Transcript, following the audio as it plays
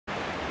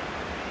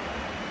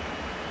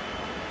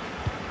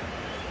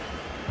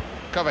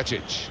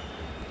Kovacic.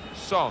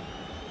 Son.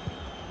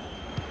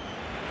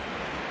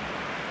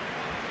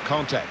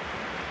 Conte.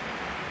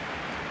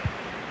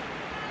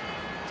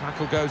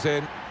 Tackle goes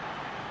in.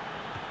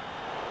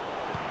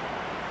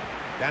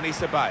 Dani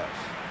Ceballos.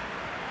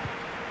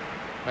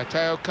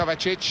 Mateo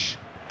Kovacic.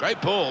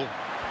 Great ball.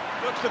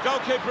 Looks the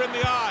goalkeeper in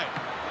the eye.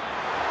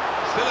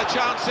 Still a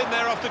chance in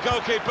there off the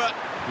goalkeeper.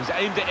 He's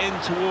aimed it in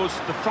towards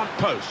the front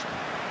post.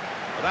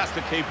 Well, that's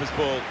the keeper's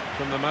ball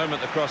from the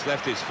moment the cross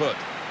left his foot.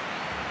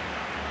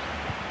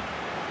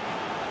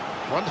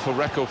 Wonderful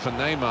record for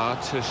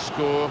Neymar to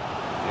score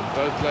in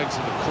both legs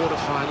of the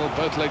quarter-final,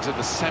 both legs of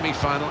the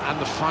semi-final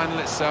and the final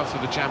itself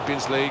of the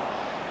Champions League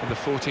in the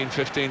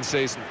 14-15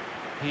 season.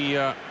 He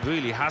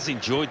really has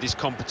enjoyed this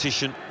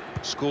competition,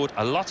 scored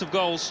a lot of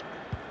goals.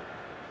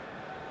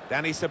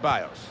 Dani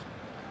Ceballos.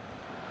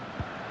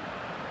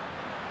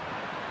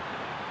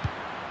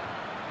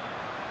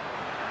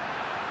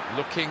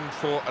 Looking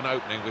for an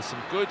opening with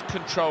some good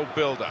controlled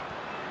build-up.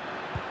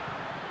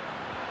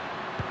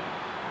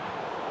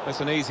 That's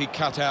an easy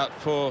cutout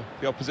for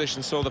the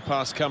opposition, saw the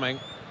pass coming.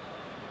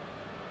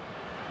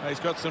 He's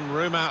got some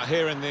room out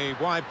here in the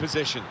wide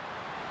position.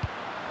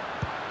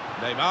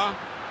 Neymar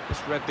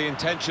just read the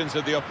intentions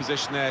of the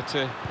opposition there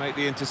to make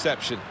the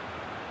interception.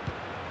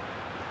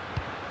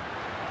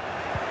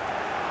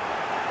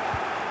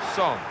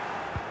 Son.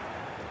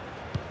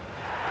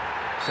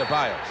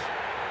 Ceballos.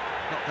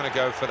 Not going to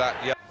go for that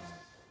yet.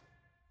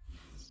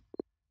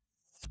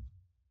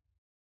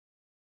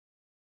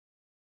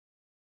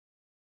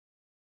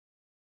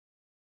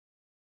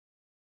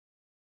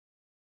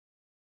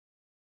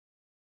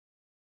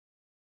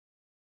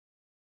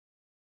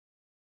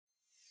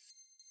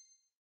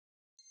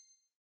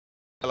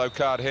 Yellow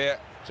card here,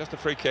 just a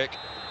free kick.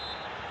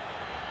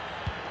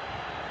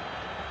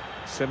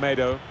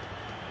 Semedo.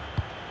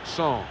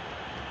 Son.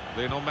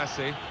 Lionel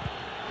Messi.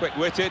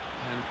 Quick-witted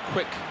and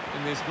quick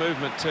in his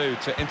movement too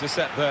to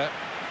intercept there.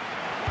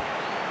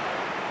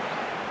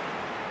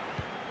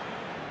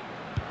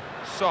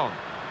 Son.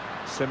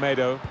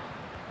 Semedo.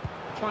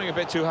 Trying a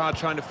bit too hard,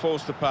 trying to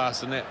force the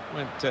pass, and it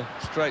went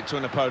straight to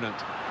an opponent.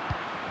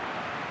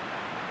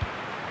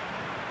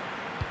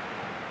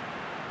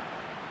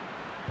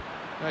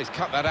 Oh, he's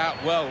cut that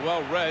out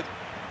well read.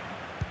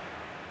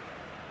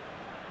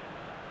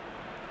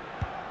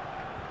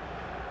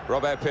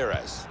 Robert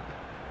Pires.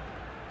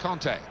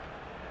 Conte.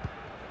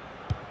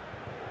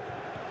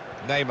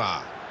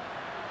 Neymar.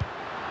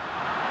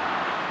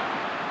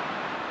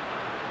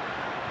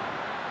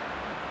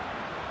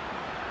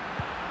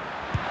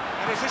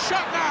 And it's a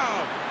shot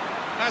now!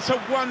 That's a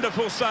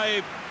wonderful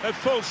save at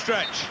full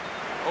stretch.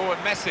 Oh,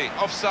 and Messi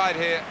offside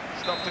here,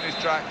 stopped in his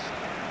tracks.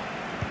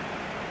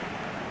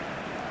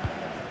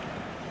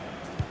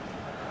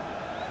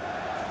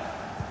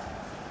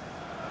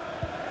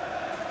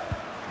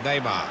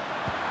 Neymar.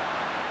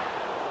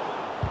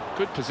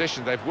 Good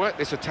position, they've worked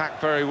this attack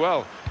very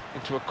well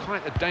into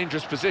quite a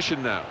dangerous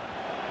position now.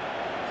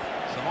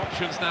 Some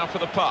options now for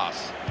the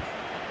pass.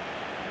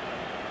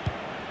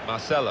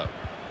 Marcelo.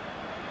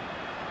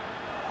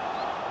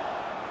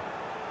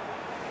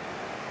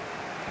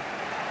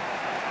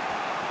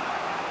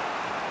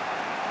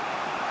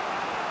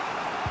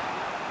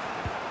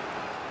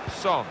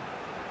 Son.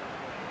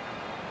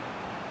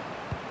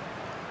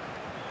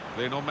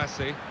 Lionel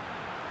Messi.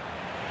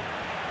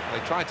 They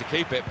tried to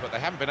keep it, but they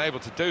haven't been able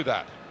to do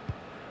that.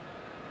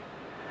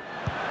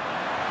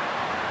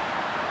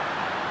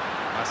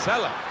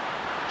 Marcelo,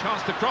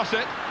 chance to cross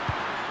it.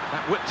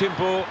 That whipped-in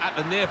ball at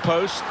the near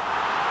post.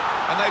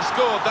 And they've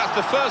scored. That's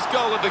the first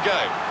goal of the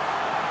game.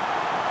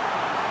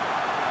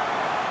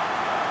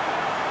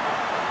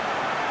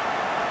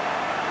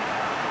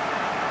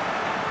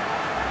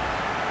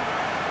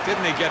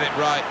 Didn't he get it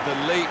right? The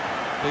leap,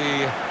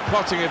 the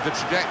plotting of the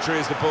trajectory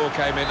as the ball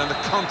came in, and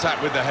the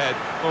contact with the head.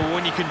 Well,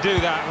 when you can do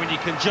that, when you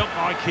can jump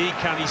like he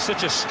can, he's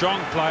such a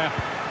strong player.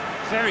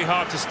 Very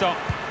hard to stop.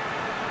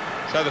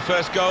 So the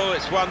first goal,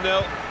 it's 1-0.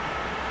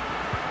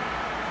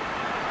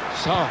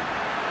 So,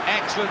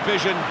 excellent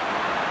vision.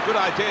 Good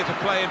idea to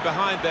play in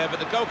behind there, but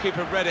the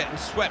goalkeeper read it and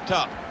swept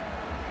up.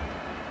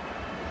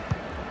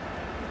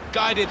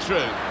 Guided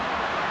through.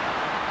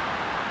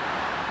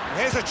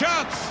 Here's a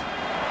chance.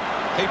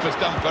 Keeper's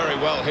done very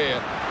well here.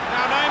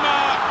 Now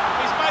Neymar,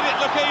 he's made it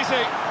look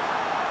easy.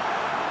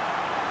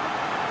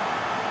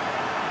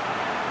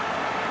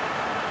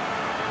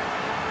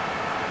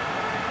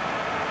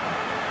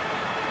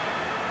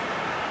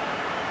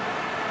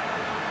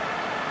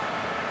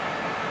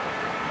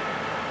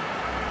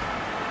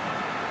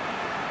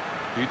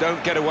 You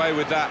don't get away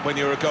with that when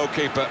you're a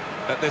goalkeeper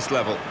at this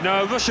level.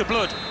 No, rush of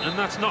blood, and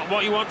that's not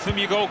what you want from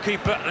your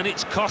goalkeeper, and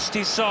it's cost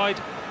his side.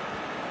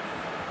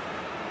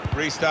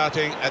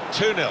 Restarting at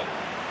 2-0.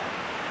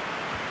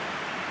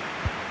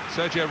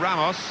 Sergio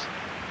Ramos.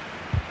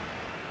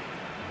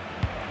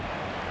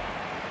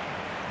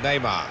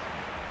 Neymar.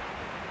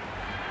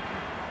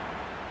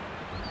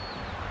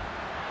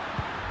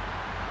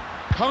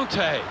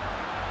 Conte.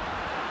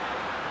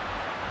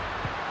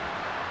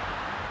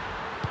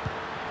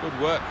 Good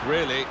work,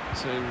 really,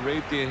 to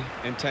read the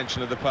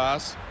intention of the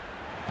pass.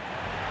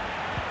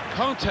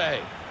 Conte.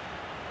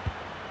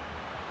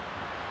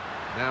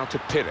 Now to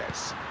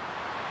Pires.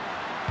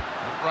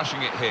 Not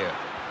rushing it here.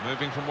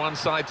 Moving from one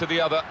side to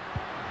the other.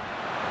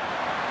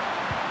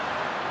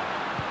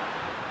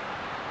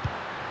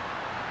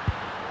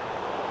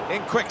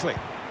 In quickly.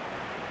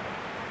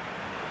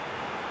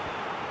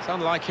 It's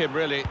unlike him,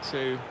 really,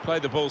 to play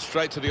the ball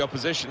straight to the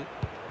opposition.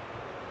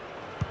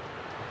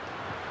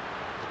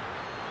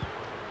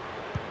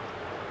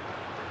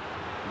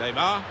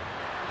 Neymar.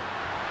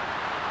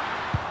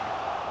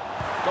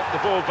 Got the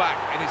ball back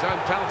in his own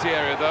penalty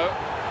area, though.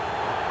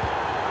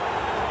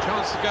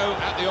 Chance to go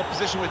at the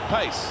opposition with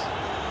pace.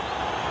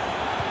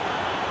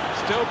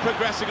 Still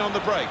progressing on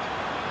the break.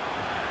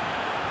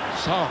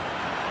 Song.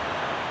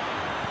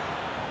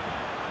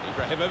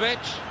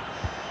 Ibrahimovic.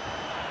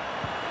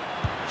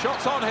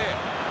 Shots on here.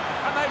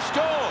 And they've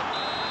scored.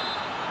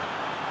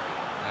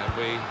 And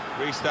we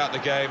restart the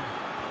game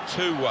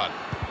 2-1.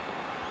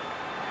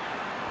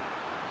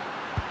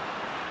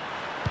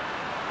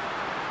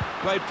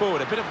 Played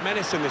forward, a bit of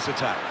menace in this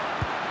attack.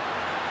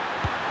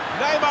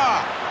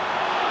 Neymar!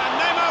 And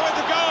Neymar with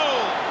the goal!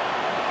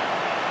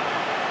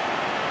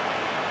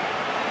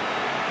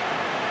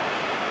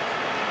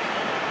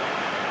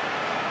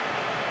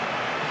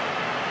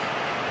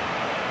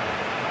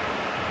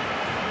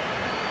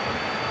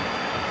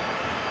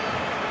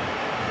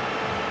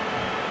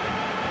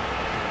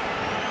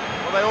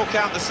 Well, they all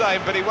count the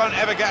same, but he won't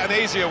ever get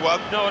an easier one.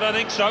 No, I don't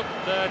think so.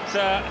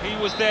 That he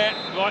was there,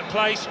 right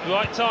place,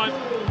 right time.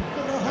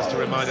 Just a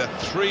reminder,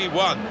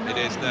 3-1 it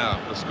is now,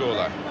 the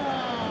scoreline.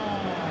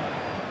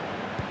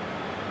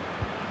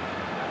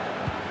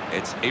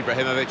 It's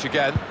Ibrahimovic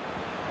again.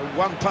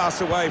 One pass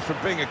away from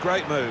being a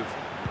great move.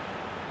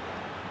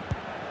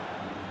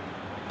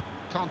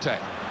 Conte.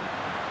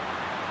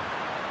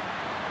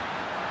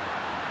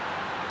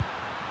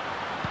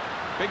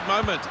 Big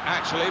moment,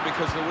 actually,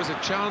 because there was a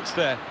chance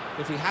there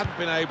if he hadn't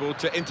been able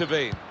to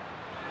intervene.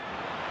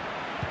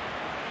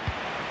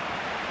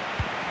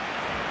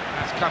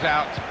 That's cut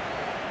out.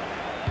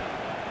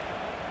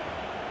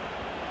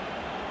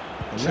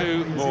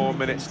 2 more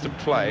minutes to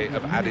play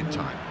of added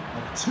time.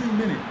 2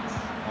 minutes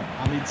of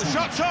added time. The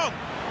shot's on!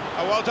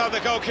 Oh, well done, the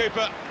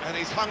goalkeeper, and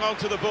he's hung on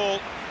to the ball.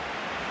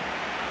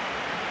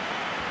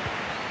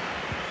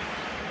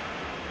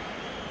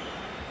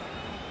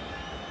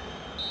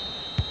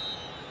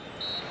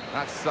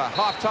 That's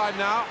half-time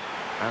now,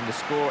 and the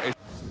score is...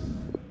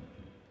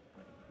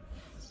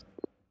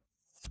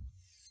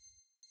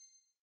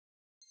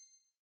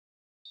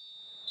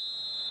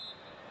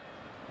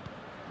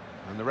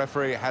 And the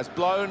referee has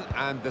blown,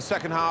 and the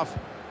second half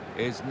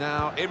is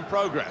now in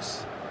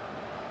progress.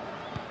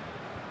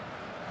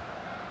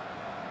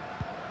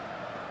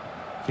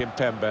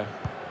 Kimpembe.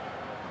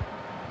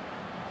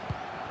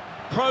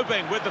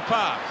 Probing with the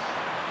pass.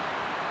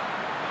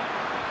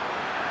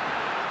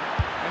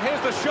 And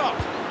here's the shot.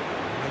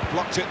 He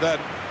blocked it then.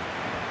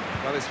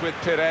 Well, it's with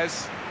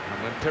Pires.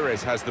 And when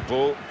Pires has the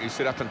ball, you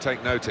sit up and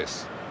take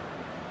notice.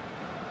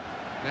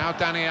 Now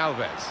Dani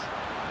Alves.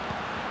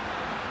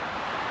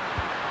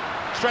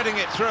 Threading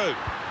it through.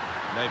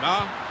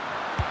 Neymar.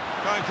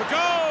 Going for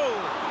goal!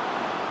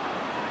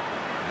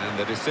 And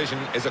the decision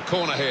is a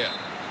corner here.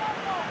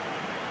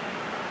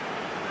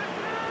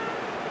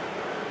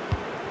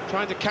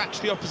 Trying to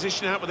catch the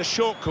opposition out with a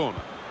short corner.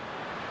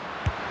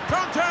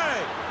 Conte!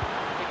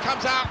 It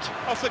comes out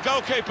off the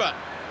goalkeeper.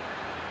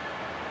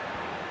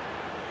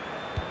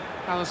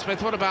 Alan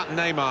Smith, what about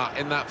Neymar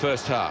in that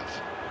first half?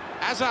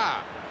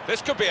 Hazard!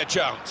 This could be a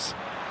chance.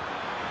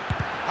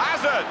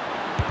 Hazard!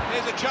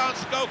 Here's a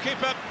chance,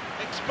 goalkeeper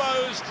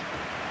exposed.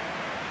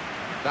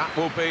 That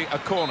will be a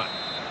corner.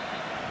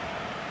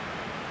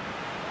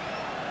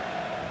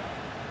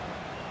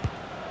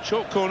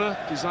 Short corner,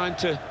 designed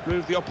to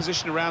move the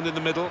opposition around in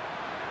the middle.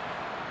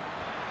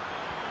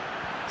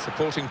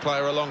 Supporting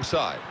player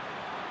alongside.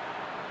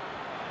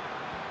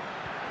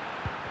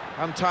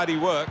 Untidy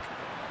work.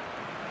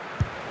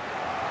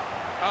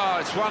 Oh,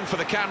 it's one for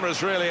the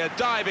cameras, really. A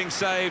diving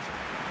save,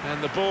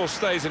 and the ball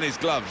stays in his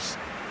gloves.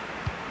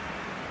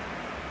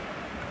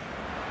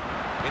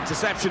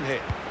 Interception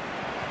here.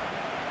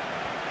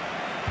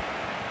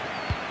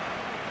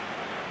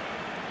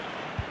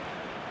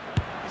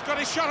 He's got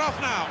his shot off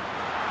now.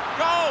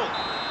 Goal!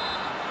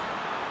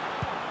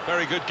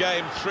 Very good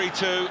game,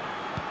 3-2.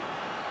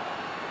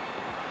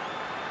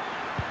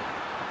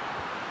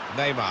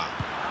 Neymar.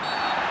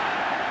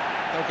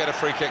 They'll get a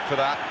free kick for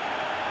that.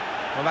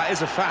 Well, that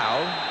is a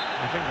foul.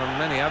 I think on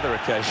many other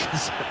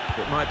occasions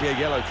it might be a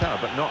yellow card,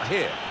 but not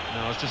here.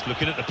 No, I was just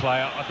looking at the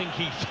player. I think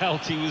he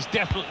felt he was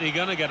definitely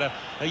going to get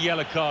a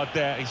yellow card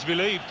there. He's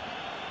relieved.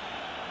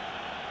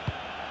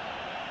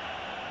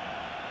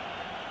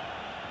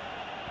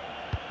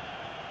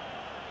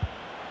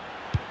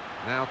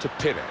 Now to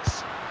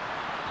Pires.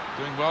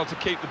 Doing well to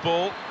keep the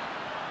ball.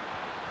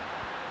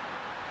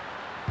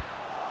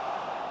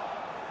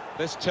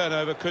 This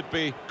turnover could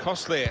be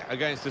costly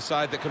against a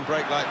side that can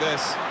break like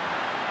this.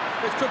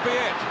 This could be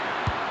it.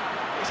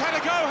 He's had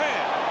a go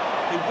here.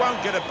 He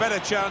won't get a better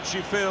chance,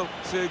 you feel,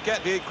 to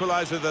get the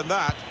equaliser than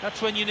that.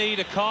 That's when you need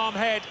a calm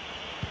head.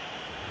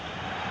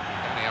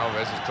 Dani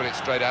Alves has put it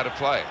straight out of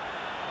play.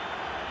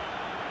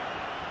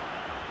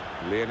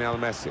 Lionel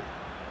Messi.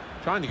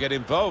 Trying to get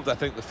involved, I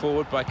think, the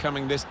forward by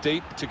coming this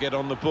deep to get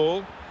on the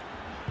ball.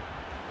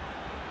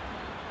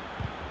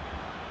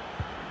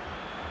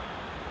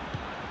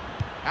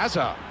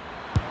 Hazard.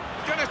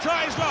 He's going to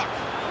try his luck.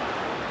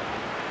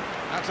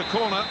 That's a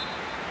corner.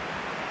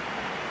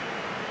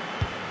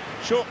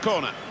 Short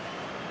corner.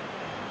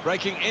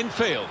 Breaking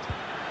infield.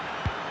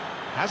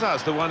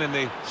 Hazard's the one in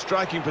the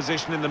striking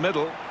position in the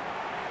middle.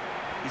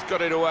 He's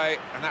got it away,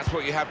 and that's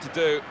what you have to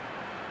do.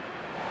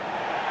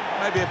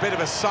 Maybe a bit of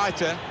a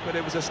sighter, but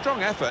it was a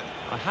strong effort.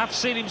 I have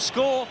seen him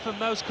score from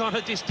those kind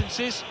of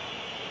distances.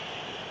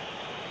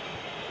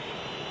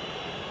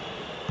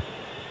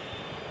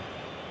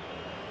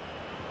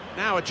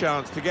 Now a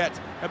chance to get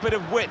a bit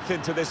of width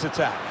into this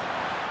attack.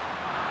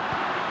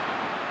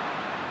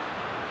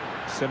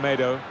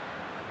 Semedo.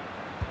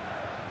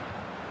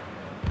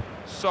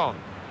 Son.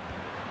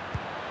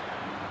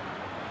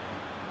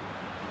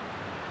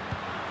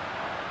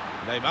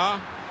 Neymar.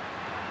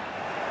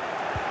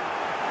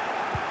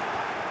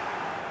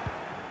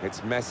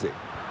 It's Messi.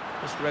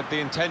 Just read the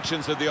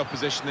intentions of the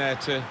opposition there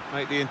to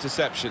make the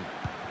interception.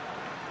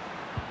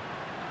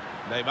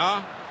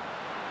 Neymar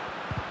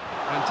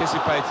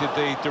anticipated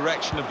the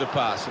direction of the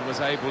pass and was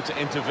able to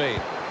intervene.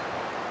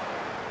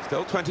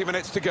 Still 20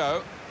 minutes to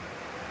go.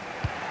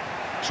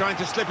 Trying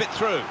to slip it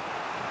through.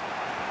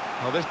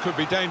 Well, this could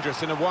be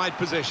dangerous in a wide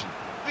position.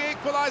 The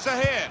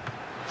equaliser here.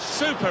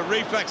 Super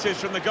reflexes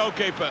from the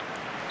goalkeeper.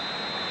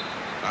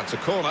 That's a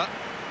corner.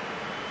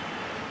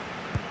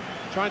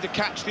 Trying to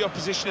catch the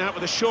opposition out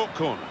with a short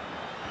corner.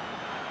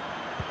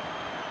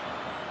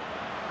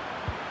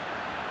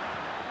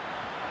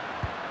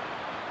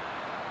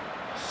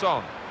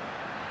 Son.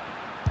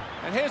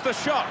 And here's the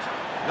shot.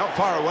 Not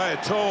far away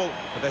at all,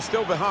 but they're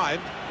still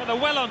behind. Well,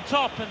 they're well on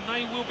top, and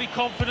they will be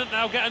confident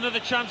they'll get another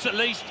chance at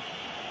least.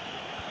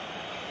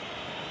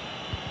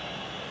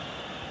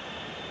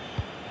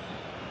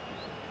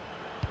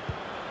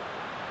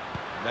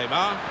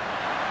 Neymar.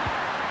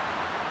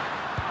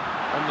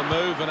 On the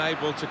move and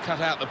able to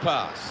cut out the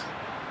pass.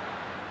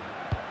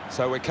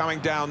 So we're coming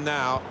down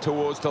now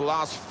towards the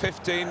last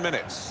 15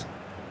 minutes.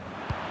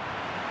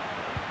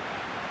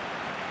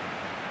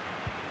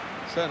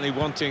 Certainly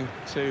wanting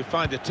to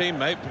find a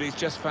teammate, but he's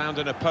just found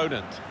an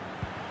opponent.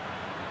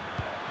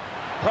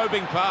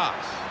 Probing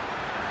pass.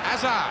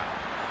 Hazard.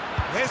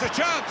 Here's a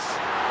chance.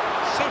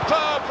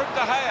 Superb from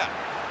De Gea.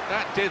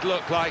 That did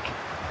look like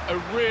a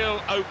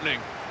real opening,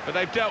 but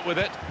they've dealt with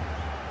it.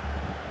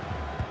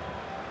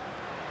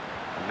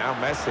 And now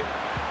Messi.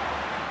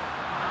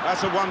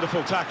 That's a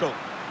wonderful tackle.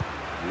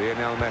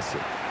 Lionel Messi.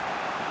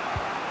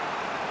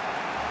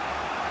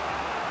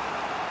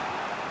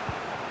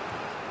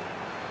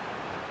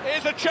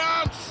 Here's a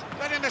chance.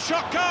 Letting the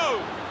shot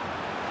go.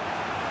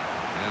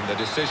 And the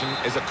decision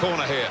is a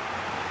corner here.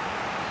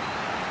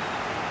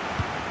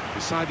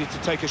 Decided to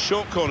take a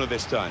short corner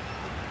this time.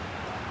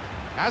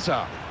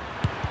 Hazard.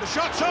 The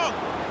shot's on.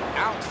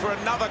 Out for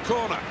another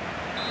corner.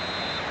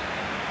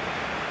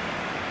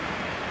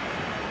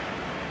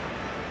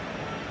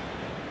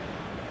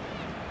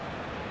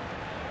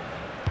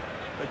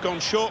 They've gone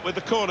short with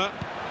the corner.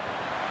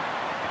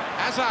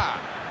 Hazard.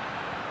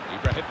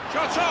 Ibrahim.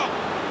 Shot on.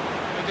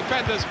 The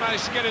defenders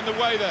managed to get in the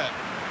way there.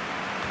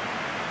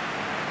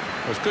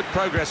 There's good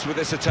progress with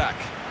this attack.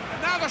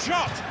 And now the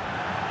shot.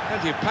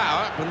 Plenty of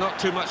power, but not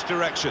too much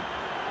direction.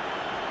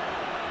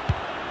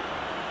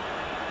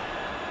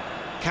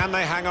 Can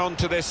they hang on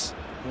to this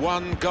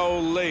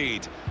one-goal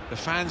lead? The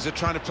fans are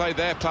trying to play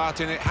their part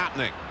in it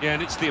happening. Yeah,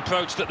 and it's the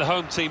approach that the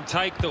home team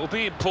take that will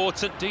be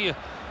important. Do you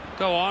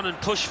go on and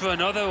push for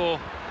another, or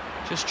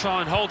just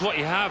try and hold what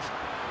you have?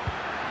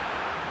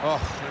 Oh,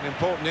 an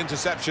important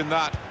interception,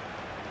 that.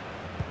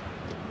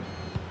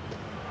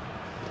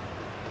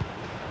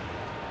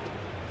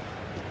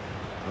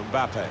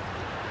 Mbappe.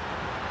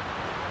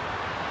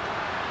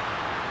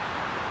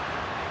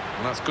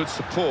 And that's good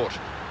support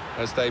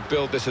as they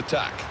build this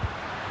attack.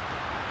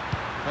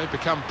 They've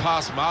become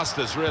pass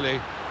masters, really,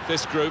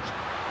 this group,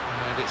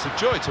 and it's a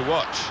joy to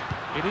watch.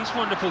 It is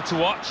wonderful to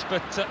watch,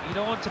 but you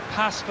don't want to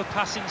pass for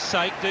passing's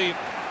sake, do you?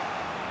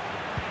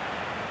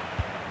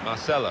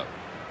 Marcelo.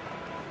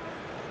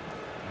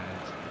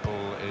 And the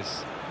ball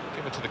is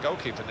given to the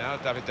goalkeeper now,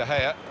 David De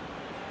Gea.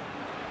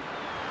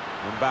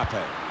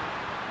 Mbappe.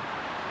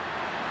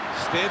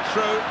 Steered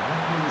through.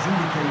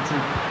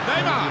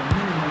 Neymar.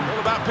 All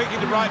about picking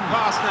the right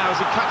pass now as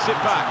he cuts it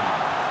back.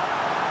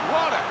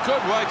 What a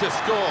good way to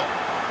score.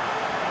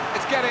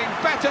 It's getting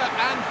better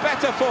and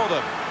better for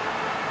them.